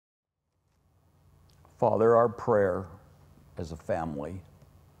Father, our prayer as a family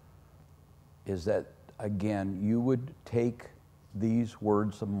is that, again, you would take these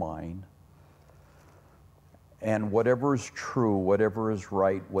words of mine and whatever is true, whatever is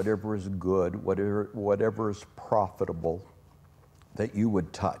right, whatever is good, whatever is profitable, that you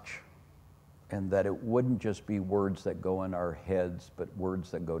would touch, and that it wouldn't just be words that go in our heads, but words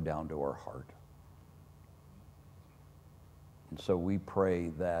that go down to our heart. And so we pray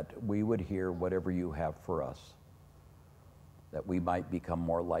that we would hear whatever you have for us, that we might become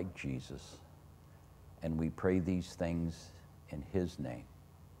more like Jesus. And we pray these things in his name.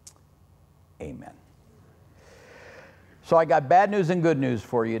 Amen. So I got bad news and good news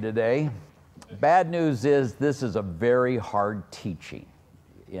for you today. Bad news is this is a very hard teaching.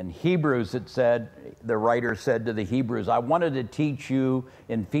 In Hebrews it said, the writer said to the Hebrews, I wanted to teach you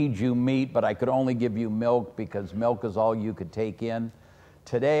and feed you meat, but I could only give you milk because milk is all you could take in.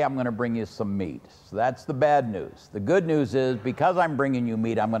 Today I'm going to bring you some meat. So that's the bad news. The good news is because I'm bringing you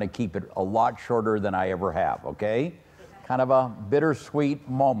meat, I'm going to keep it a lot shorter than I ever have, okay? Kind of a bittersweet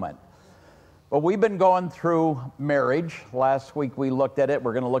moment. Well, we've been going through marriage. Last week we looked at it.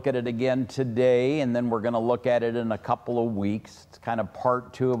 We're going to look at it again today, and then we're going to look at it in a couple of weeks. It's kind of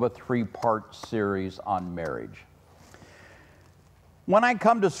part 2 of a 3-part series on marriage. When I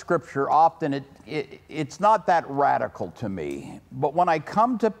come to Scripture, often it's not that radical to me. But when I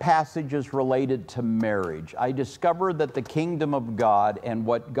come to passages related to marriage, I discover that the kingdom of God and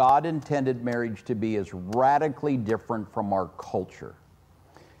what God intended marriage to be is radically different from our culture.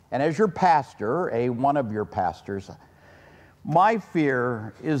 And as your pastor, one of your pastors, my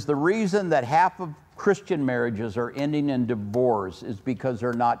fear is the reason that half of Christian marriages are ending in divorce is because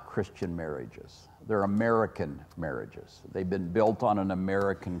they're not Christian marriages. They're American marriages. They've been built on an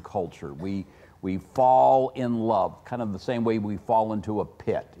American culture. We fall in love, kind of the same way we fall into a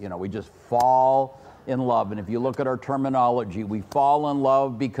pit. You know, we just fall in love. And if you look at our terminology, we fall in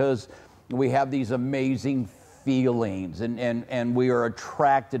love because we have these amazing feelings and we are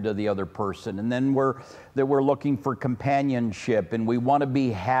attracted to the other person, and then we're looking for companionship and we want to be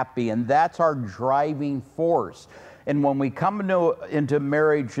happy, and that's our driving force. And when we come into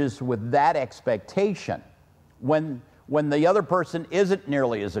marriages with that expectation, when the other person isn't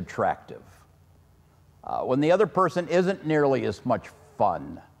nearly as attractive, when the other person isn't nearly as much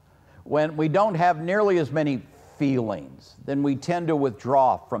fun, when we don't have nearly as many feelings, then we tend to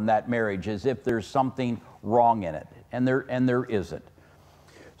withdraw from that marriage as if there's something wrong in it, and there isn't.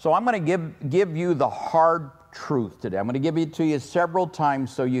 So I'm going to give you the hard truth today. I'm going to give it to you several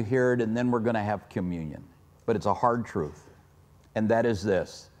times so you hear it, and then we're going to have communion. But it's a hard truth, and that is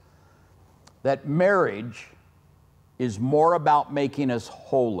this: that marriage is more about making us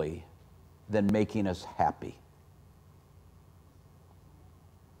holy than making us happy.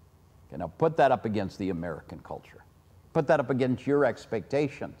 Okay, now put that up against the American culture. Put that up against your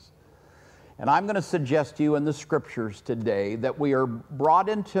expectations. And I'm going to suggest to you in the Scriptures today that we are brought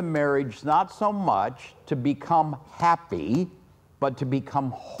into marriage not so much to become happy, but to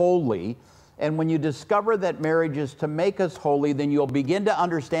become holy. And when you discover that marriage is to make us holy, then you'll begin to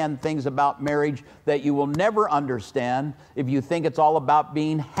understand things about marriage that you will never understand if you think it's all about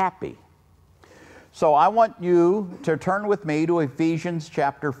being happy. So I want you to turn with me to Ephesians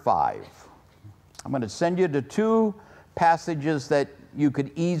chapter 5. I'm going to send you to 2 passages that you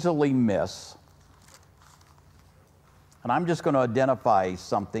could easily miss. And I'm just going to identify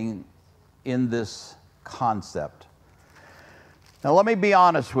something in this concept. Now let me be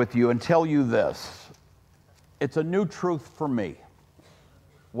honest with you and tell you this. It's a new truth for me.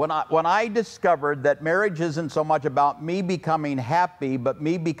 When I discovered that marriage isn't so much about me becoming happy, but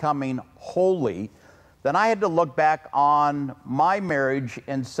me becoming holy, then I had to look back on my marriage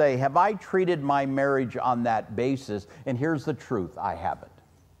and say, have I treated my marriage on that basis? And here's the truth, I haven't.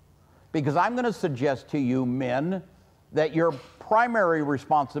 Because I'm going to suggest to you, men, that your primary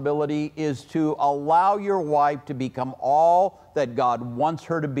responsibility is to allow your wife to become all that God wants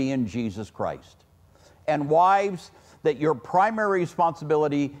her to be in Jesus Christ. And wives, that your primary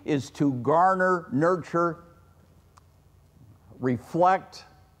responsibility is to garner, nurture, reflect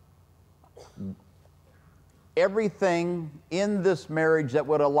everything in this marriage that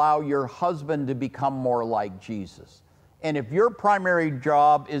would allow your husband to become more like Jesus. And if your primary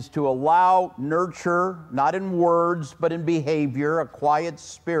job is to allow nurture, not in words, but in behavior, a quiet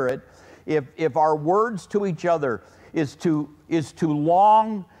spirit, if our words to each other is to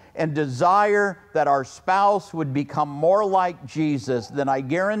long and desire that our spouse would become more like Jesus, then I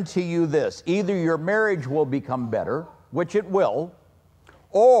guarantee you this: either your marriage will become better, which it will,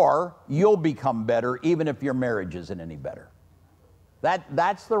 or you'll become better even if your marriage isn't any better.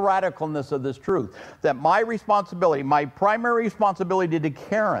 That's the radicalness of this truth. That my responsibility, my primary responsibility to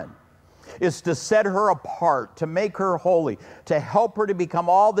Karen, is to set her apart, to make her holy, to help her to become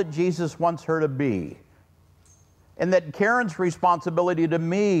all that Jesus wants her to be. And that Karen's responsibility to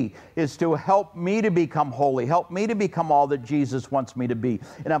me is to help me to become holy, help me to become all that Jesus wants me to be.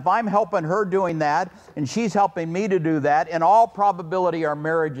 And if I'm helping her doing that, and she's helping me to do that, in all probability our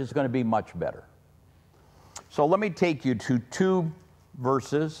marriage is going to be much better. So let me take you to two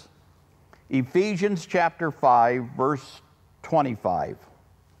verses. Ephesians chapter 5, verse 25.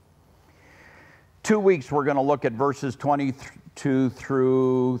 2 weeks we're going to look at verses 22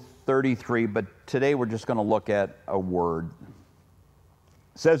 through 33, but today we're just going to look at a word.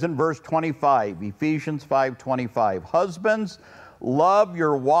 It says in verse 25, Ephesians 5:25, husbands, love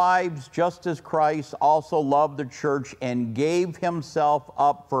your wives just as Christ also loved the church and gave himself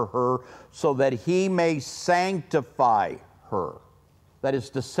up for her so that he may sanctify her. That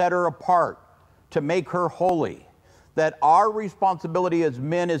is to set her apart, to make her holy. That our responsibility as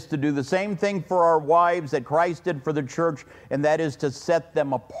men is to do the same thing for our wives that Christ did for the church, and that is to set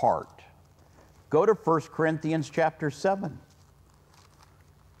them apart. Go to 1 Corinthians chapter 7.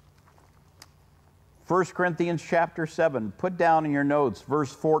 1 Corinthians chapter 7. Put down in your notes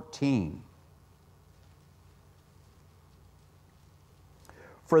verse 14.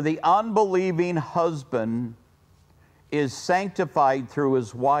 For the unbelieving husband is sanctified through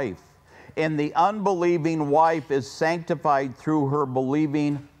his wife, and the unbelieving wife is sanctified through her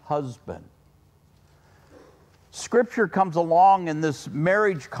believing husband. Scripture comes along in this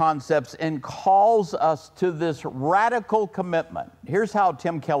marriage concepts and calls us to this radical commitment. Here's how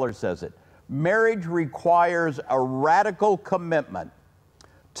Tim Keller says it. Marriage requires a radical commitment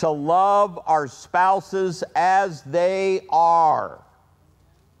to love our spouses as they are,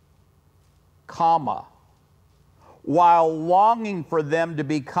 comma, while longing for them to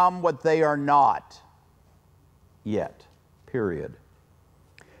become what they are not yet, period.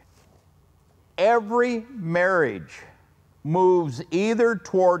 Every marriage moves either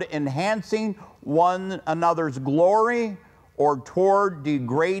toward enhancing one another's glory or toward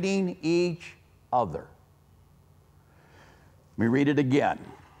degrading each other. Let me read it again.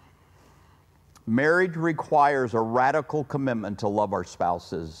 Marriage requires a radical commitment to love our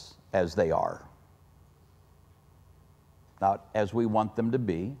spouses as they are. Not as we want them to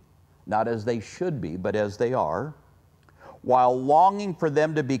be, not as they should be, but as they are, while longing for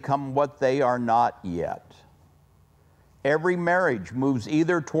them to become what they are not yet. Every marriage moves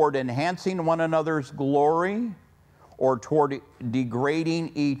either toward enhancing one another's glory or toward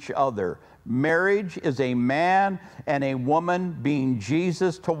degrading each other. Marriage is a man and a woman being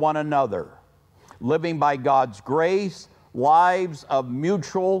Jesus to one another, living by God's grace, lives of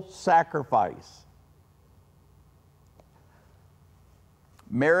mutual sacrifice.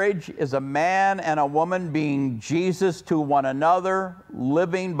 Marriage is a man and a woman being Jesus to one another,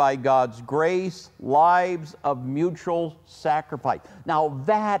 living by God's grace, lives of mutual sacrifice. Now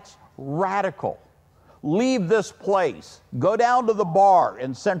that's radical. Leave this place, go down to the bar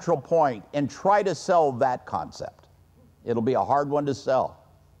in Central Point and try to sell that concept. It'll be a hard one to sell.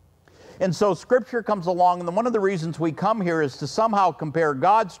 And so Scripture comes along, and one of the reasons we come here is to somehow compare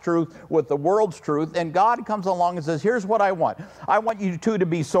God's truth with the world's truth, and God comes along and says, here's what I want. I want you two to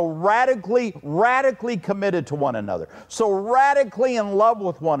be so radically committed to one another, so radically in love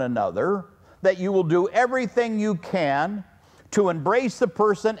with one another, that you will do everything you can to embrace the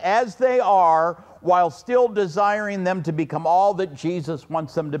person as they are while still desiring them to become all that Jesus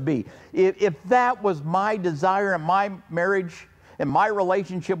wants them to be. If that was my desire in my marriage, in my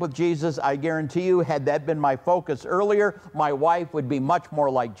relationship with Jesus, I guarantee you, had that been my focus earlier, my wife would be much more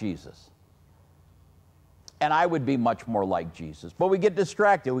like Jesus. And I would be much more like Jesus. But we get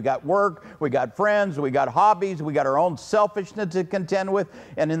distracted. We got work, we got friends, we got hobbies, we got our own selfishness to contend with.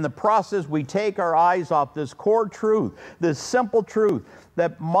 And in the process, we take our eyes off this core truth, this simple truth,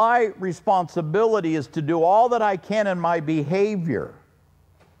 that my responsibility is to do all that I can in my behavior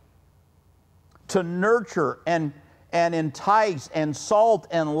to nurture and entice and salt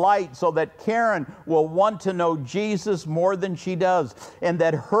and light so that Karen will want to know Jesus more than she does, and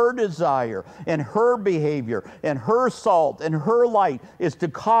that her desire and her behavior and her salt and her light is to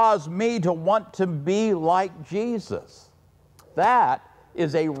cause me to want to be like Jesus. That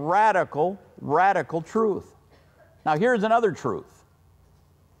is a radical truth. Now here's another truth.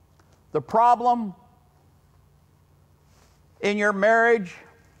 The problem in your marriage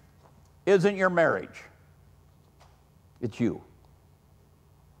isn't your marriage. It's you.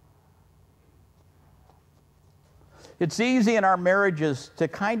 It's easy in our marriages to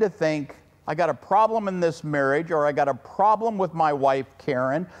kind of think I got a problem in this marriage, or I got a problem with my wife,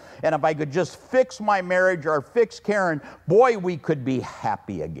 Karen, and if I could just fix my marriage or fix Karen, boy, we could be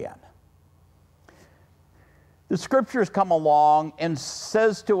happy again. The scriptures come along and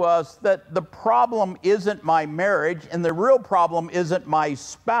says to us that the problem isn't my marriage, and the real problem isn't my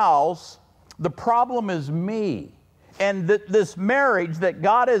spouse. The problem is me. And this marriage that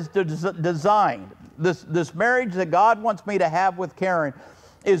God has designed, this marriage that God wants me to have with Karen,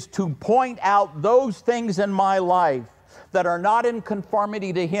 is to point out those things in my life that are not in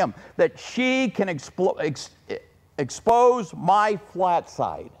conformity to Him, that she can expose my flat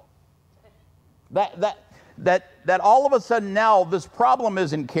side. That all of a sudden now this problem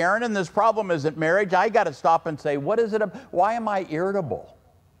isn't Karen and this problem isn't marriage. I got to stop and say, what is it? Why am I irritable?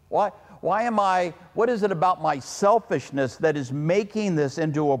 What is it about my selfishness that is making this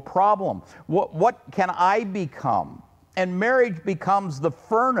into a problem? What can I become? And marriage becomes the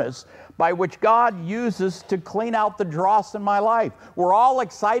furnace by which God uses to clean out the dross in my life. We're all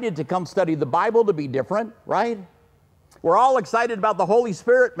excited to come study the Bible to be different, right? We're all excited about the Holy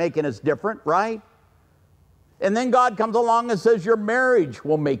Spirit making us different, right? And then God comes along and says, your marriage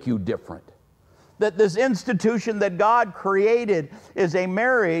will make you different. That this institution that God created is a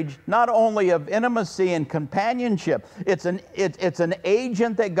marriage not only of intimacy and companionship, it's an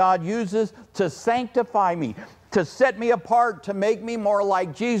agent that God uses to sanctify me, to set me apart, to make me more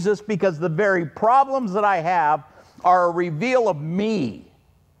like Jesus, because the very problems that I have are a reveal of me.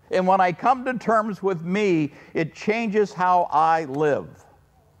 And when I come to terms with me, it changes how I live.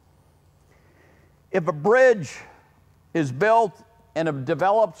 If a bridge is built and it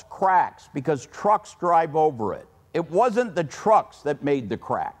develops cracks because trucks drive over it, it wasn't the trucks that made the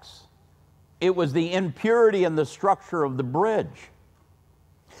cracks. It was the impurity in the structure of the bridge.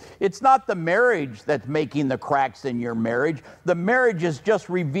 It's not the marriage that's making the cracks in your marriage. The marriage is just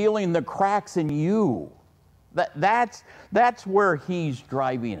revealing the cracks in you. That's where He's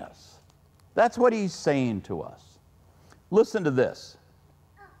driving us. That's what He's saying to us. Listen to this.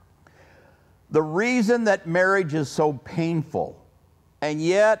 The reason that marriage is so painful and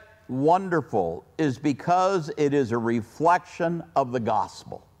yet wonderful is because it is a reflection of the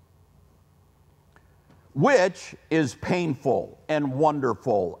gospel, which is painful and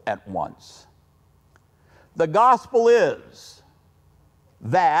wonderful at once. The gospel is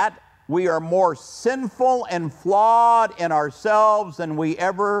that we are more sinful and flawed in ourselves than we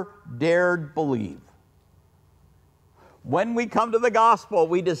ever dared believe. When we come to the gospel,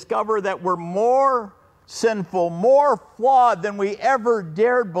 we discover that we're more sinful, more flawed than we ever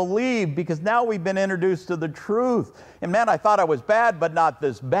dared believe, because now we've been introduced to the truth. And man, I thought I was bad, but not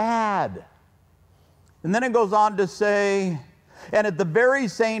this bad. And then it goes on to say, and at the very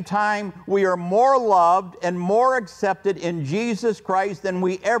same time, we are more loved and more accepted in Jesus Christ than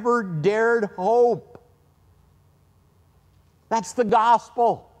we ever dared hope. That's the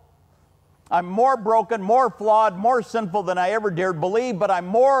gospel. I'm more broken, more flawed, more sinful than I ever dared believe, but I'm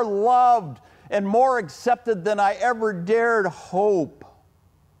more loved and more accepted than I ever dared hope.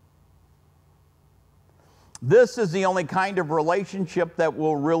 This is the only kind of relationship that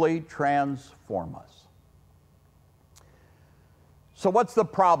will really transform us. So what's the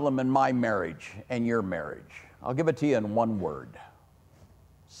problem in my marriage and your marriage? I'll give it to you in one word: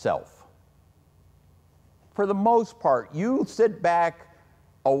 self. For the most part, you sit back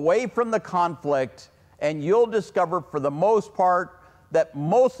away from the conflict and you'll discover for the most part that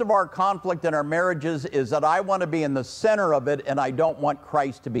most of our conflict in our marriages is that I want to be in the center of it and I don't want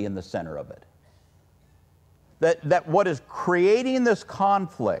Christ to be in the center of it. That what is creating this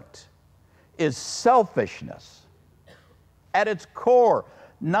conflict is selfishness. At its core,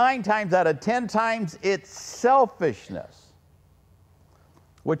 9 times out of 10 times, it's selfishness.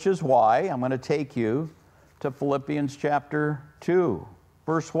 Which is why I'm going to take you to Philippians chapter 2,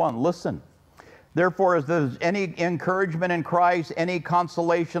 verse 1. Listen. Therefore, if there's any encouragement in Christ, any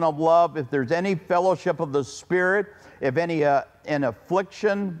consolation of love, if there's any fellowship of the Spirit, if any in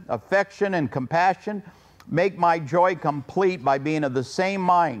affliction, affection, and compassion, make my joy complete by being of the same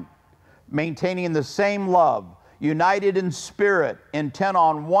mind, maintaining the same love, united in spirit, intent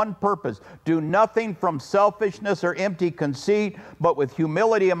on one purpose. Do nothing from selfishness or empty conceit, but with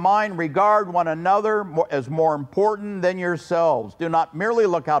humility of mind regard one another as more important than yourselves. Do not merely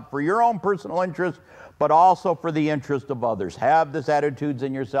look out for your own personal interest, but also for the interest of others. Have this attitude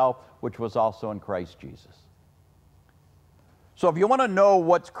in yourself, which was also in Christ Jesus. So if you want to know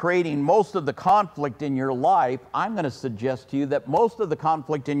what's creating most of the conflict in your life, I'm going to suggest to you that most of the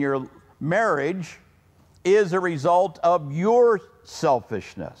conflict in your marriage is a result of your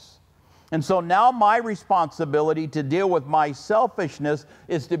selfishness. And so now my responsibility to deal with my selfishness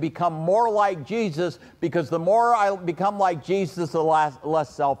is to become more like Jesus, because the more I become like Jesus, the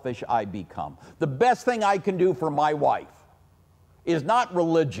less selfish I become. The best thing I can do for my wife is not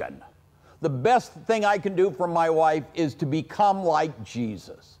religion. The best thing I can do for my wife is to become like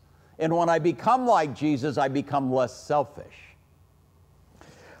Jesus. And when I become like Jesus, I become less selfish.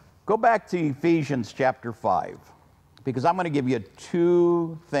 Go back to Ephesians chapter 5, because I'm going to give you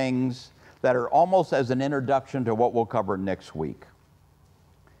two things that are almost as an introduction to what we'll cover next week.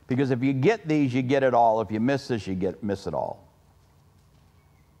 Because if you get these, you get it all. If you miss this, you miss it all.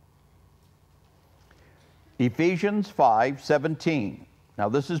 Ephesians 5:17. Now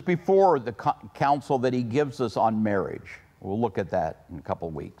this is before the counsel that he gives us on marriage. We'll look at that in a couple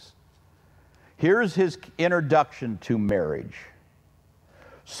of weeks. Here's his introduction to marriage.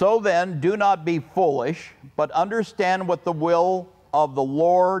 So then, do not be foolish, but understand what the will of the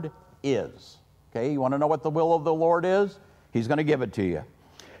Lord is. Okay, you want to know what the will of the Lord is? He's going to give it to you.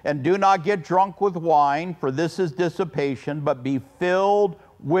 And do not get drunk with wine, for this is dissipation, but be filled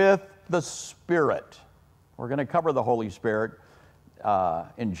with the Spirit. We're going to cover the Holy Spirit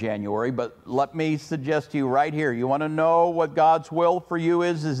in January, but let me suggest to you right here, you want to know what God's will for you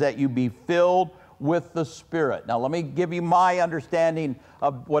is that you be filled with the Spirit. Now let me give you my understanding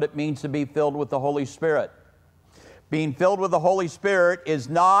of what it means to be filled with the Holy Spirit. Being filled with the Holy Spirit is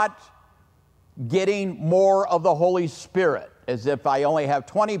not getting more of the Holy Spirit, as if I only have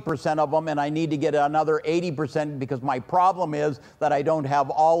 20% of them and I need to get another 80% because my problem is that I don't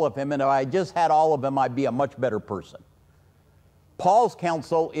have all of him, and if I just had all of him, I'd be a much better person. Paul's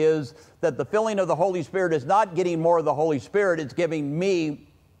counsel is that the filling of the Holy Spirit is not getting more of the Holy Spirit, it's giving me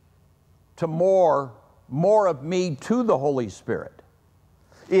to more of me to the Holy Spirit.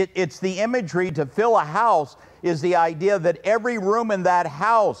 It's the imagery to fill a house is the idea that every room in that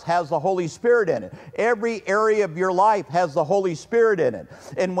house has the Holy Spirit in it. Every area of your life has the Holy Spirit in it.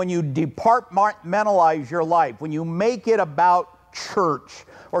 And when you departmentalize your life, when you make it about church,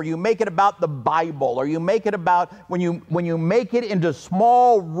 or you make it about the Bible, or you make it about, when you make it into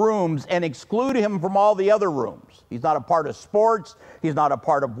small rooms and exclude him from all the other rooms. He's not a part of sports, he's not a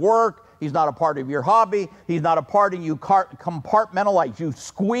part of work, he's not a part of your hobby, he's not a part of you compartmentalize. You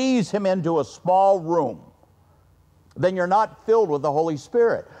squeeze him into a small room. Then you're not filled with the Holy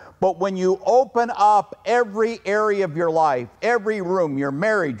Spirit. But when you open up every area of your life, every room, your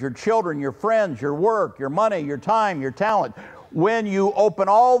marriage, your children, your friends, your work, your money, your time, your talent, when you open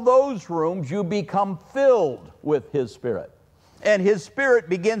all those rooms, you become filled with his Spirit. And his Spirit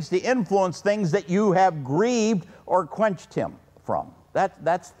begins to influence things that you have grieved or quenched him from.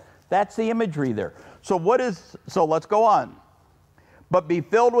 That's the imagery there. So let's go on. But be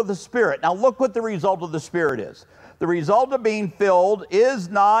filled with the Spirit. Now look what the result of the Spirit is. The result of being filled is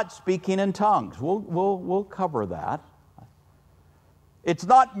not speaking in tongues. We'll cover that. It's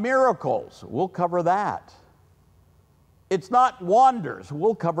not miracles. We'll cover that. It's not wonders.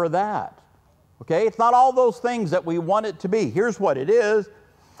 We'll cover that. Okay? It's not all those things that we want it to be. Here's what it is.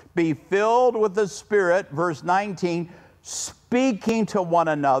 Be filled with the Spirit, verse 19, speaking to one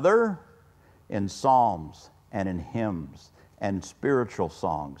another in psalms and in hymns and spiritual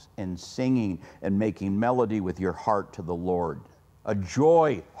songs, and singing and making melody with your heart to the Lord. A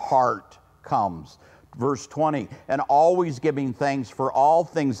joy heart comes. Verse 20, and always giving thanks for all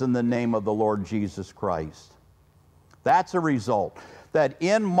things in the name of the Lord Jesus Christ. That's a result. That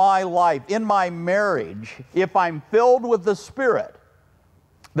in my life, in my marriage, if I'm filled with the Spirit,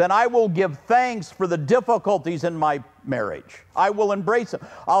 then I will give thanks for the difficulties in my marriage. I will embrace them.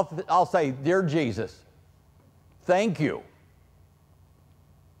 I'll say, dear Jesus, thank you.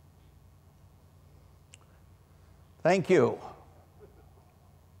 Thank you.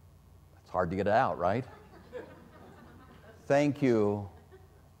 It's hard to get it out, right? Thank you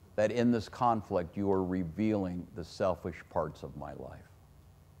that in this conflict you are revealing the selfish parts of my life.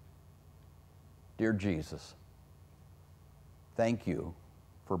 Dear Jesus, thank you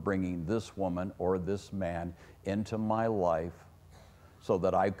for bringing this woman or this man into my life so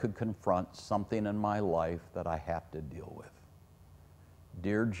that I could confront something in my life that I have to deal with.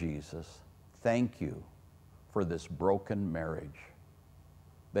 Dear Jesus, thank you for this broken marriage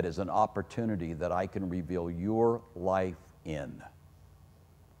that is an opportunity that I can reveal your life in.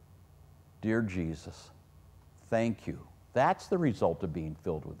 Dear Jesus, thank you. That's the result of being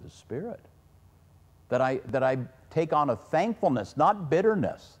filled with the Spirit. That I take on a thankfulness, not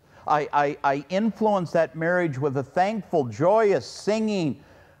bitterness. I influence that marriage with a thankful, joyous, singing,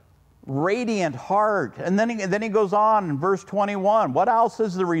 radiant heart. And then he goes on in verse 21. What else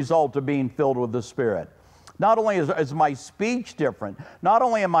is the result of being filled with the Spirit? Not only is my speech different, not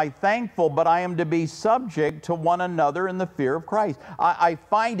only am I thankful, but I am to be subject to one another in the fear of Christ. I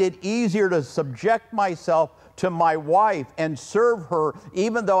find it easier to subject myself to my wife and serve her,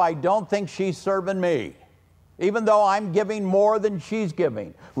 even though I don't think she's serving me, even though I'm giving more than she's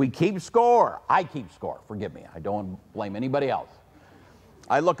giving. We keep score. I keep score. Forgive me. I don't blame anybody else.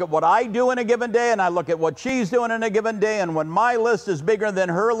 I look at what I do in a given day, and I look at what she's doing in a given day, and when my list is bigger than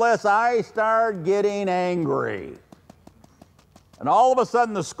her list, I start getting angry. And all of a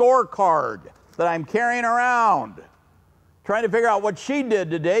sudden, the scorecard that I'm carrying around, trying to figure out what she did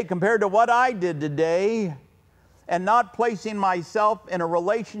today compared to what I did today, and not placing myself in a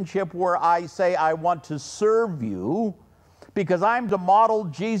relationship where I say, I want to serve you because I'm to model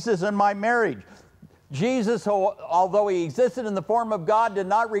Jesus in my marriage. Jesus, although he existed in the form of God, did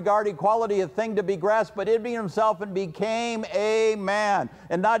not regard equality a thing to be grasped, but emptied himself and became a man.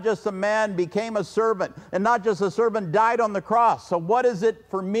 And not just a man, became a servant. And not just a servant, died on the cross. So what is it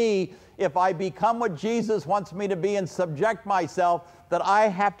for me if I become what Jesus wants me to be and subject myself, that I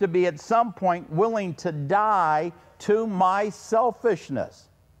have to be at some point willing to die to my selfishness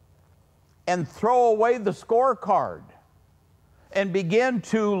and throw away the scorecard and begin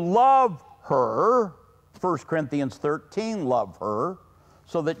to love her? 1 Corinthians 13, love her,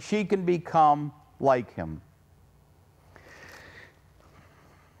 so that she can become like him.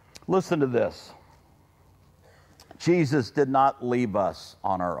 Listen to this. Jesus did not leave us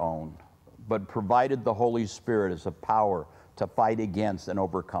on our own, but provided the Holy Spirit as a power to fight against and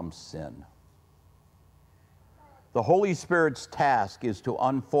overcome sin. The Holy Spirit's task is to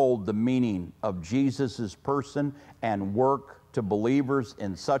unfold the meaning of Jesus' person and work to believers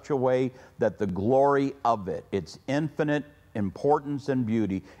in such a way that the glory of it, its infinite importance and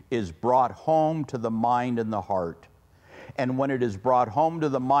beauty, is brought home to the mind and the heart. And when it is brought home to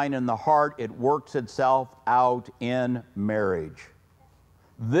the mind and the heart, it works itself out in marriage.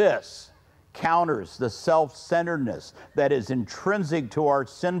 This counters the self-centeredness that is intrinsic to our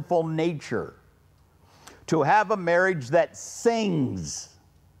sinful nature. To have a marriage that sings,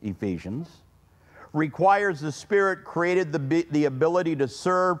 Ephesians, requires the Spirit created the ability to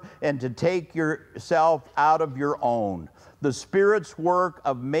serve and to take yourself out of your own. The Spirit's work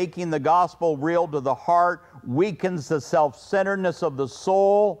of making the gospel real to the heart weakens the self-centeredness of the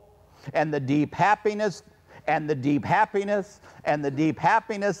soul, and the deep happiness that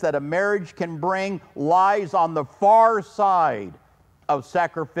a marriage can bring lies on the far side of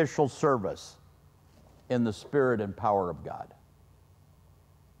sacrificial service in the Spirit and power of God.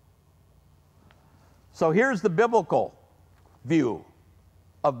 So here's the biblical view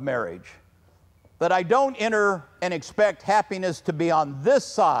of marriage, that I don't enter and expect happiness to be on this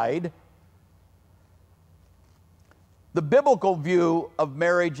side. The biblical view of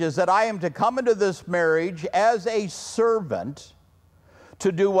marriage is that I am to come into this marriage as a servant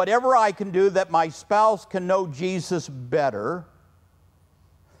to do whatever I can do that my spouse can know Jesus better.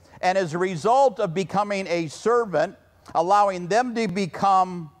 And as a result of becoming a servant, allowing them to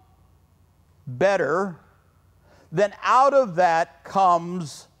become better, then out of that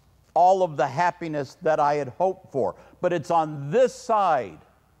comes all of the happiness that I had hoped for. But it's on this side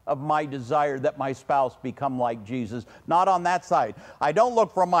of my desire that my spouse become like Jesus, not on that side. I don't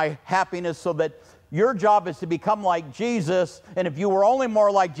look for my happiness so that your job is to become like Jesus, and if you were only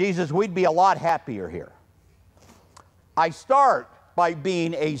more like Jesus, we'd be a lot happier here. I start by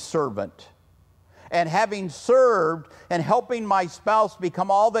being a servant, and having served and helping my spouse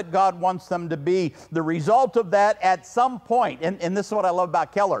become all that God wants them to be. The result of that at some point, and this is what I love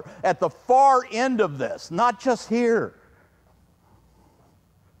about Keller, at the far end of this, not just here.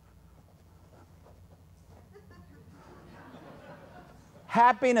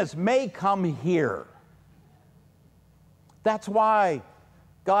 Happiness may come here. That's why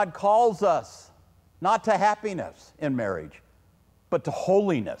God calls us not to happiness in marriage, but to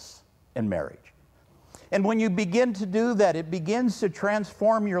holiness in marriage. And when you begin to do that, it begins to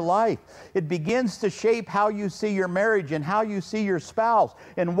transform your life. It begins to shape how you see your marriage and how you see your spouse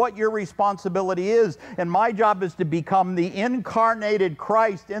and what your responsibility is. And my job is to become the incarnated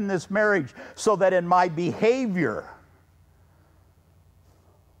Christ in this marriage so that in my behavior,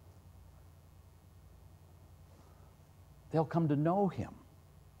 they'll come to know Him.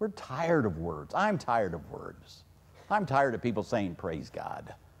 We're tired of words. I'm tired of words. I'm tired of people saying, praise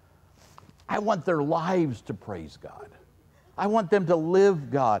God. I want their lives to praise God. I want them to live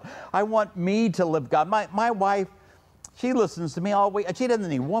God. I want me to live God. My wife, she listens to me all week. She doesn't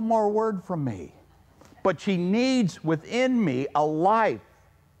need one more word from me. But she needs within me a life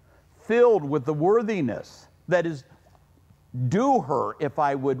filled with the worthiness that is do her if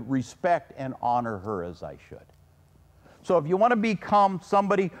I would respect and honor her as I should. So if you want to become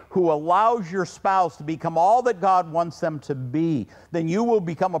somebody who allows your spouse to become all that God wants them to be, then you will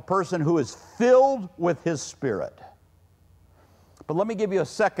become a person who is filled with His Spirit. But let me give you a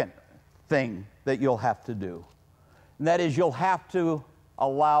second thing that you'll have to do. And that is, you'll have to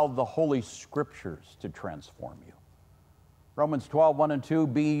allow the Holy Scriptures to transform you. Romans 12, 1 and 2,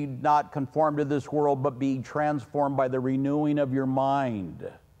 be not conformed to this world, but be transformed by the renewing of your mind.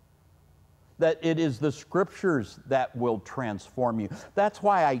 That it is the Scriptures that will transform you. That's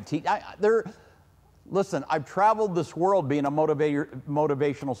why I teach. Listen, I've traveled this world being a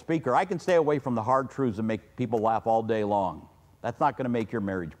motivational speaker. I can stay away from the hard truths and make people laugh all day long. That's not going to make your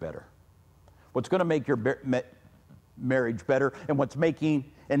marriage better. What's going to make your marriage better, and what's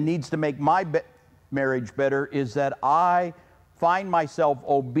making and needs to make my marriage better, is that I find myself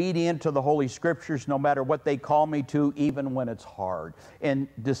obedient to the Holy Scriptures no matter what they call me to, even when it's hard. And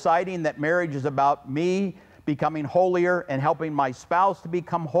deciding that marriage is about me becoming holier and helping my spouse to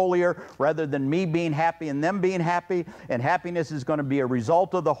become holier rather than me being happy and them being happy, and happiness is going to be a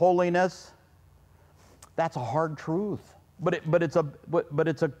result of the holiness. That's a hard truth, but it's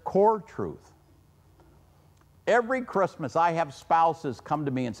a core truth. Every Christmas I have spouses come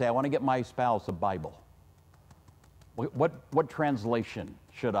to me and say, I want to get my spouse a Bible. What translation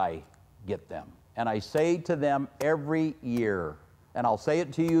should I get them? And I say to them every year, and I'll say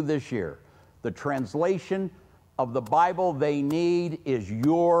it to you this year, the translation of the Bible they need is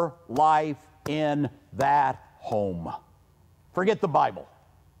your life in that home. Forget the Bible,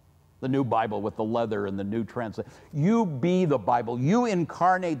 the new Bible with the leather and the new translation. You be the Bible. You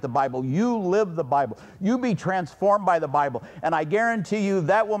incarnate the Bible. You live the Bible. You be transformed by the Bible. And I guarantee you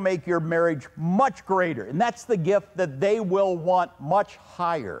that will make your marriage much greater. And that's the gift that they will want much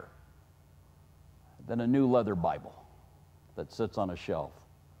higher than a new leather Bible that sits on a shelf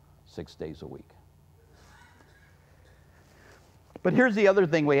 6 days a week. But here's the other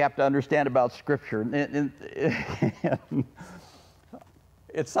thing we have to understand about Scripture.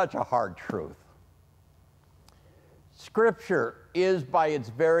 It's such a hard truth. Scripture is by its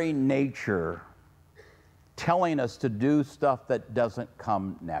very nature telling us to do stuff that doesn't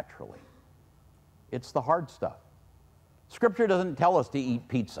come naturally. It's the hard stuff. Scripture doesn't tell us to eat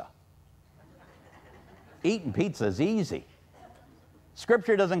pizza. Eating pizza is easy.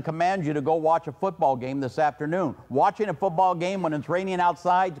 Scripture doesn't command you to go watch a football game this afternoon. Watching a football game when it's raining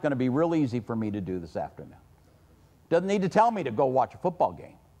outside is going to be real easy for me to do this afternoon. Doesn't need to tell me to go watch a football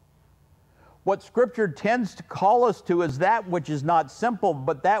game. What Scripture tends to call us to is that which is not simple,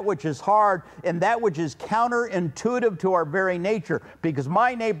 but that which is hard, and that which is counterintuitive to our very nature, because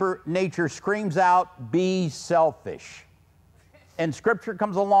my nature screams out, be selfish. And Scripture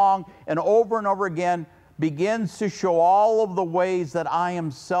comes along and over again begins to show all of the ways that I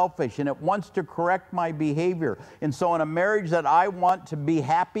am selfish, and it wants to correct my behavior. And so in a marriage that I want to be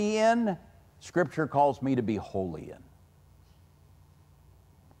happy in, Scripture calls me to be holy in.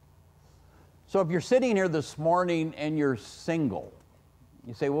 So if you're sitting here this morning and you're single,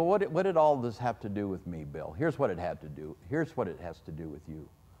 you say, well, what did all this have to do with me, Bill? Here's what it had to do. Here's what it has to do with you.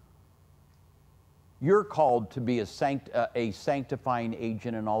 You're called to be a sanctifying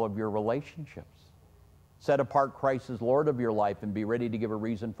agent in all of your relationships. Set apart Christ as Lord of your life and be ready to give a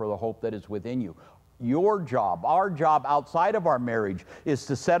reason for the hope that is within you. Your job, our job outside of our marriage, is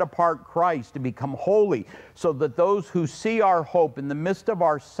to set apart Christ, to become holy, so that those who see our hope in the midst of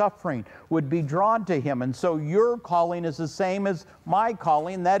our suffering would be drawn to Him. And so your calling is the same as my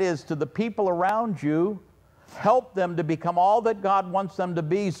calling, that is, to the people around you, help them to become all that God wants them to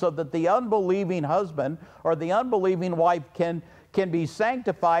be, so that the unbelieving husband or the unbelieving wife can be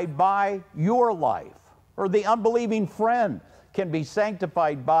sanctified by your life, or the unbelieving friend can be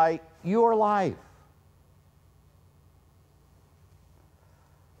sanctified by your life.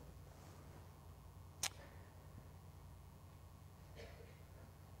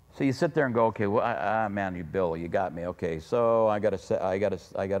 So you sit there and go, okay, well, man, Bill, you got me. Okay, so I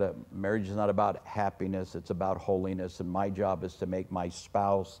gotta. Marriage is not about happiness; it's about holiness, and my job is to make my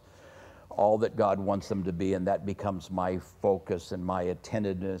spouse all that God wants them to be, and that becomes my focus and my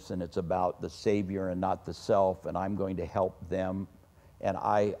attentiveness, and it's about the Savior and not the self, and I'm going to help them. And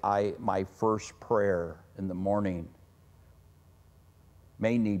my first prayer in the morning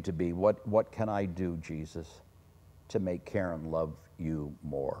may need to be, what can I do, Jesus, to make Karen love you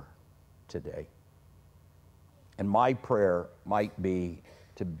more today? And my prayer might be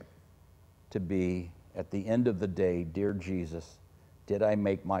to be at the end of the day, dear Jesus, did I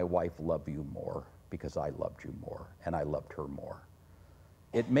make my wife love you more because I loved you more and I loved her more?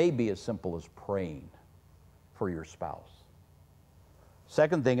 It may be as simple as praying for your spouse.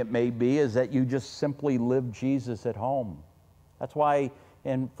 Second thing it may be is that you just simply live Jesus at home. That's why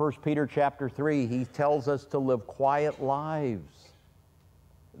in 1 Peter chapter 3, he tells us to live quiet lives,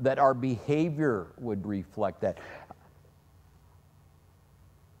 that our behavior would reflect that.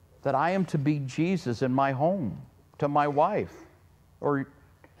 That I am to be Jesus in my home, to my wife, or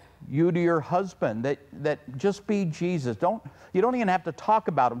you to your husband, that just be Jesus. You don't even have to talk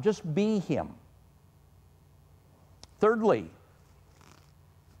about him, just be him. Thirdly,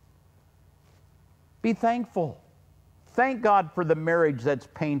 be thankful. Thank God for the marriage that's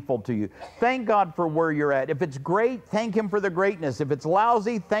painful to you. Thank God for where you're at. If it's great, thank him for the greatness. If it's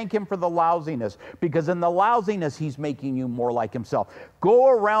lousy, thank him for the lousiness. Because in the lousiness, he's making you more like himself. Go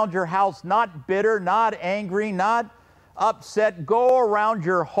around your house not bitter, not angry, not upset. Go around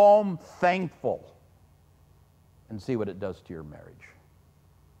your home thankful and see what it does to your marriage.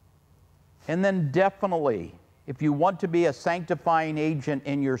 And then definitely, if you want to be a sanctifying agent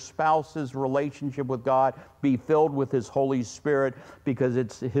in your spouse's relationship with God, be filled with his Holy Spirit, because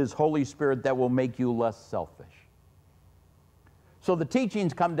it's his Holy Spirit that will make you less selfish. So the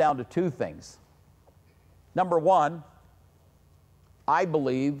teachings come down to two things. Number one, I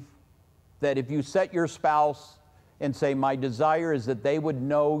believe that if you set your spouse and say, my desire is that they would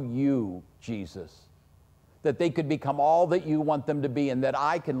know you, Jesus, that they could become all that you want them to be, and that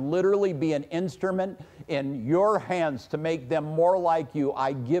I can literally be an instrument in your hands to make them more like you,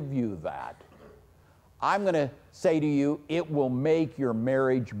 I give you that. I'm going to say to you, it will make your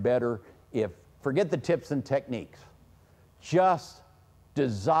marriage better if, forget the tips and techniques, just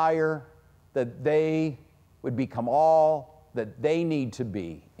desire that they would become all that they need to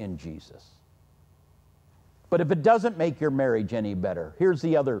be in Jesus. But if it doesn't make your marriage any better, here's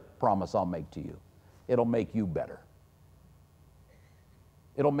the other promise I'll make to you. It'll make you better.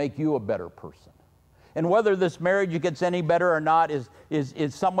 It'll make you a better person. And whether this marriage gets any better or not is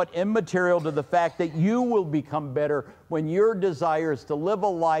somewhat immaterial to the fact that you will become better when your desire is to live a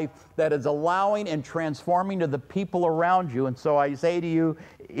life that is allowing and transforming to the people around you. And so I say to you,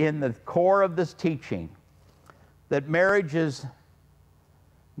 in the core of this teaching, that marriage is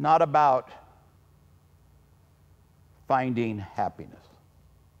not about finding happiness.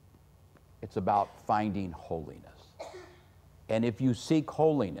 It's about finding holiness. And if you seek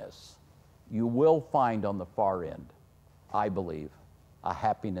holiness, you will find on the far end, I believe, a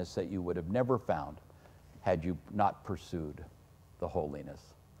happiness that you would have never found had you not pursued the holiness.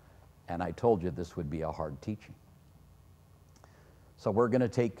 And I told you this would be a hard teaching. So we're going to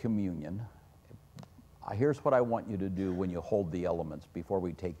take communion. Here's what I want you to do when you hold the elements before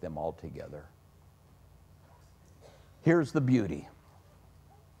we take them all together. Here's the beauty.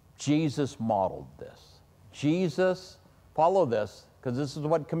 Jesus modeled this. Jesus, follow this, because this is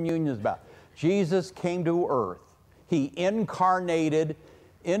what communion is about. Jesus came to earth. He incarnated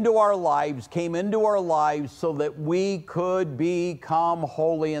into our lives, came into our lives so that we could become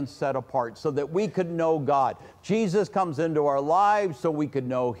holy and set apart, so that we could know God. Jesus comes into our lives so we could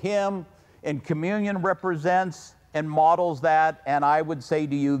know him, and communion represents and models that, and I would say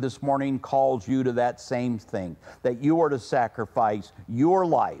to you this morning, calls you to that same thing, that you are to sacrifice your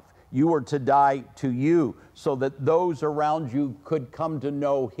life. You are to die to you so that those around you could come to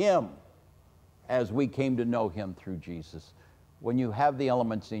know him as we came to know him through Jesus. When you have the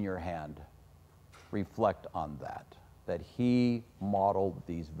elements in your hand, reflect on that he modeled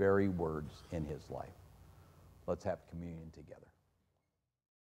these very words in his life. Let's have communion together.